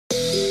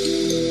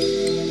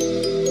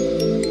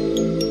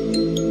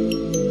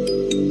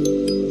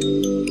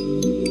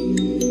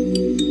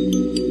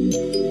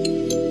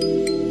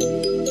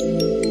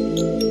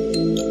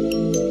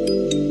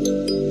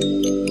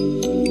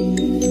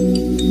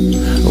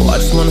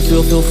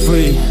feel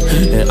free.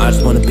 And I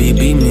just wanna be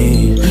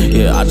me.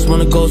 Yeah, I just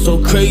wanna go so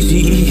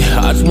crazy.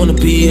 I just wanna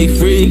be a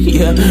freak.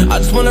 Yeah, I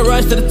just wanna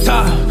rise to the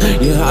top.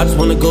 Yeah, I just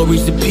wanna go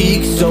reach the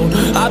peak. So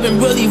I've been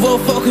really well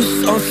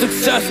focused on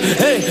success.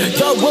 Hey,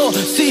 y'all will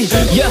see.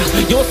 Yeah,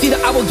 you won't see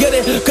that I will get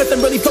it. Cause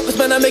I'm really focused,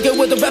 man. I make it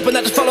with the rap and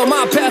I just follow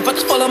my path. I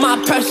just follow my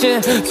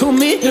passion. To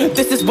me,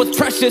 this is what's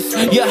precious.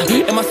 Yeah,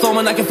 in my soul,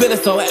 man, I can feel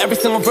it. So every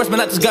single verse,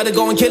 man, I just gotta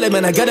go and kill it,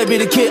 man. I gotta be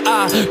the kid.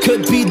 I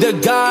could be the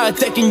guy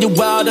taking you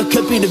wild. I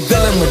could be the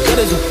villain. What good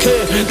as a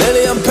kid?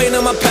 Lately, I'm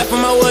painting my path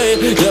on my way.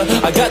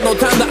 Yeah, I got no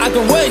time that I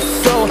can waste.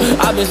 So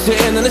I've been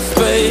sitting in the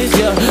space.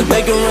 Yeah,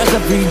 making rest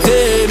every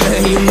day,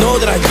 man. You know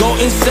that I go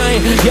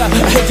insane. Yeah,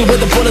 I hit you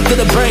with a bullet to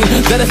the brain.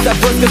 Let us stop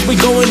first, cause we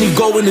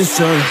going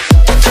insane.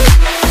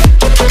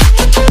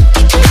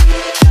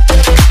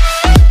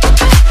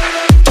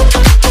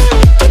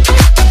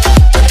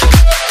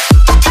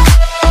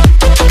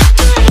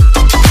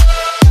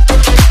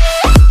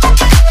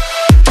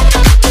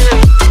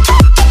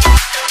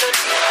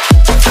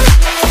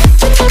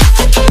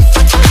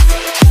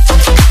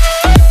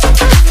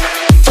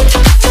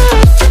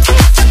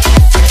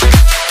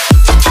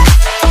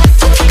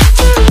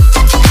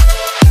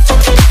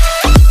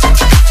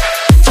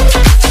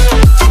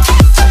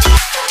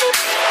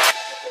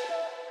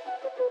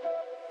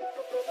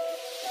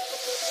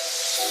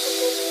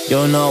 You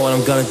don't know what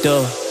I'm gonna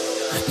do.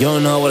 You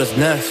don't know what is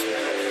next.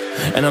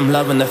 And I'm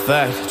loving the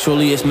fact,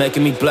 truly it's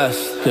making me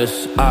blessed.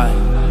 Cause I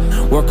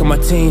work on my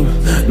team,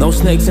 no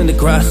snakes in the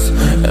grass.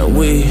 And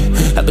we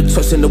have the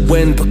trust in the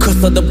wind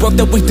because of the work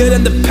that we did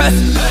in the past.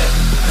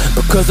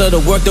 Because of the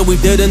work that we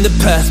did in the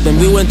past. When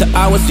we went to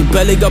hours, you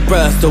barely got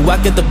breath. So I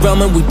get the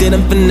realm and we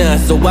didn't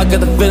finesse. So I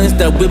got the feelings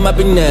that we might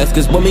be next.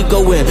 Cause when we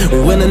go in,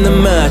 we win in the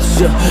match.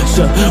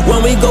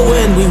 When we go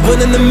in, we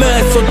win in the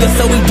match. So that's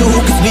how we do,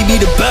 cause we be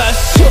the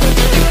best.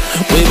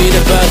 We be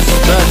the best,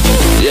 best.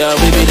 Yeah,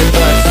 we be the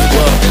best.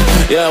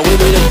 Whoa. Yeah, we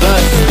be the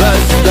best,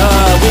 best.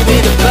 We be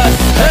the best.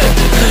 Hey,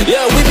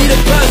 yeah, we be the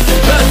best,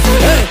 best.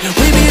 Hey,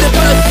 we be the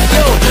best.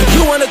 Yo,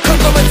 you wanna come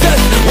on my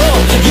test? Whoa,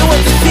 you want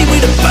to see we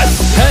the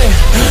best? Hey,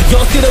 you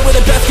don't see that we're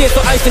the best kid,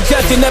 so I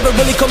suggest you never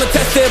really come and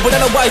test it. But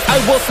otherwise,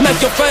 I will smack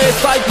your face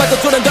like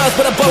Michael Jordan does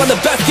with a ball in the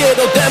basket.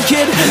 Oh damn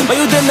kid,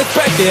 but you didn't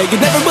expect it. You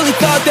never really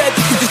thought that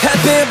this could just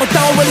happen. But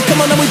now really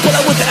come on and we pull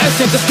out with the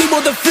action. Cause we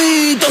will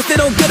defeat those they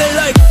don't get it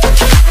like.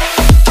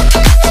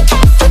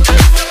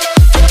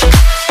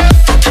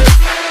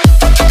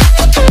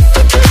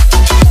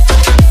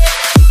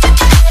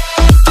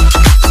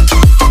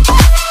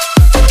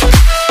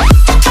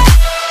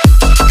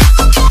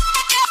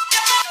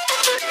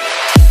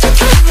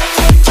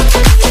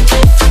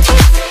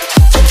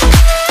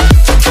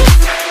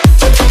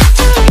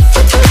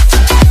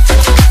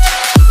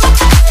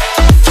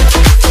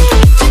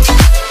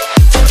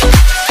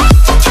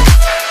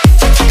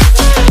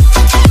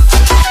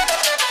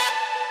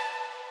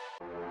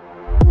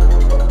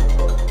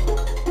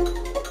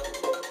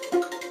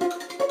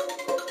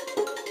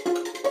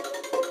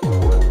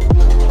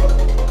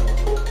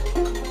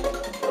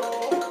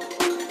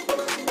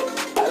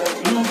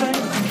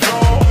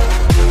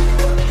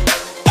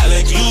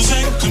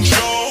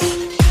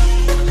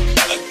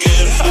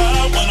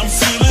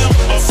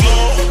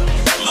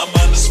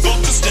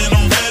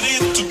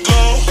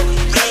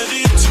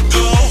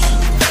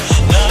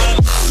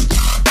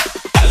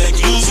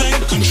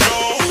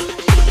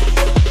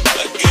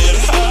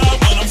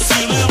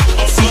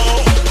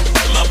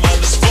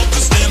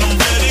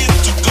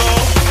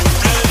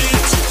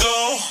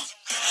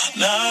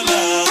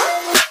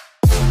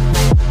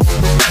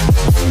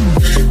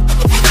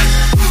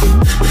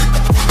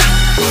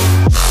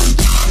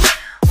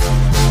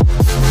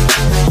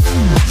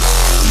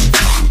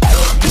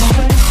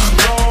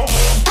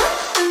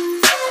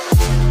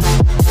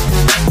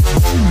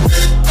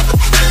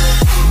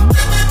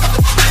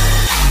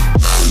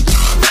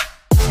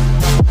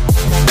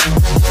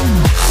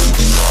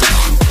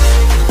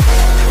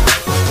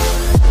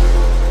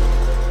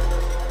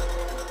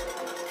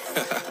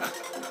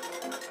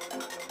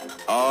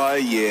 Oh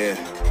yeah.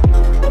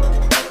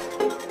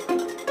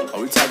 Are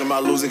we talking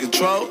about losing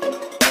control?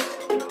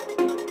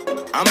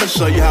 I'ma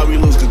show you how we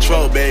lose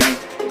control, baby.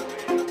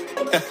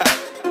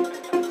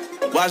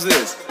 Watch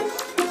this.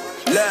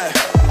 Look,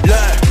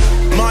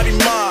 Marty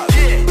Mark.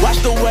 Watch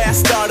the way I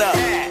start up.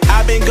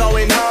 I've been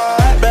going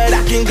hard, but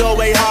I can go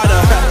way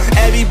harder.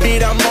 Every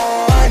beat I'm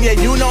on, yeah,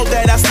 you know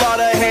that I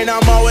slaughter. And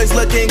I'm always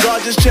looking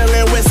gorgeous,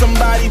 chilling with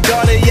somebody,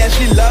 daughter. Yeah,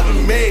 she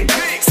loving me.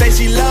 Say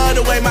she love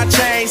the way my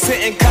chain sit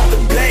and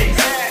contemplate.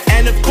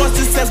 And of course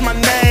it says my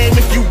name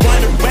if you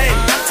wanna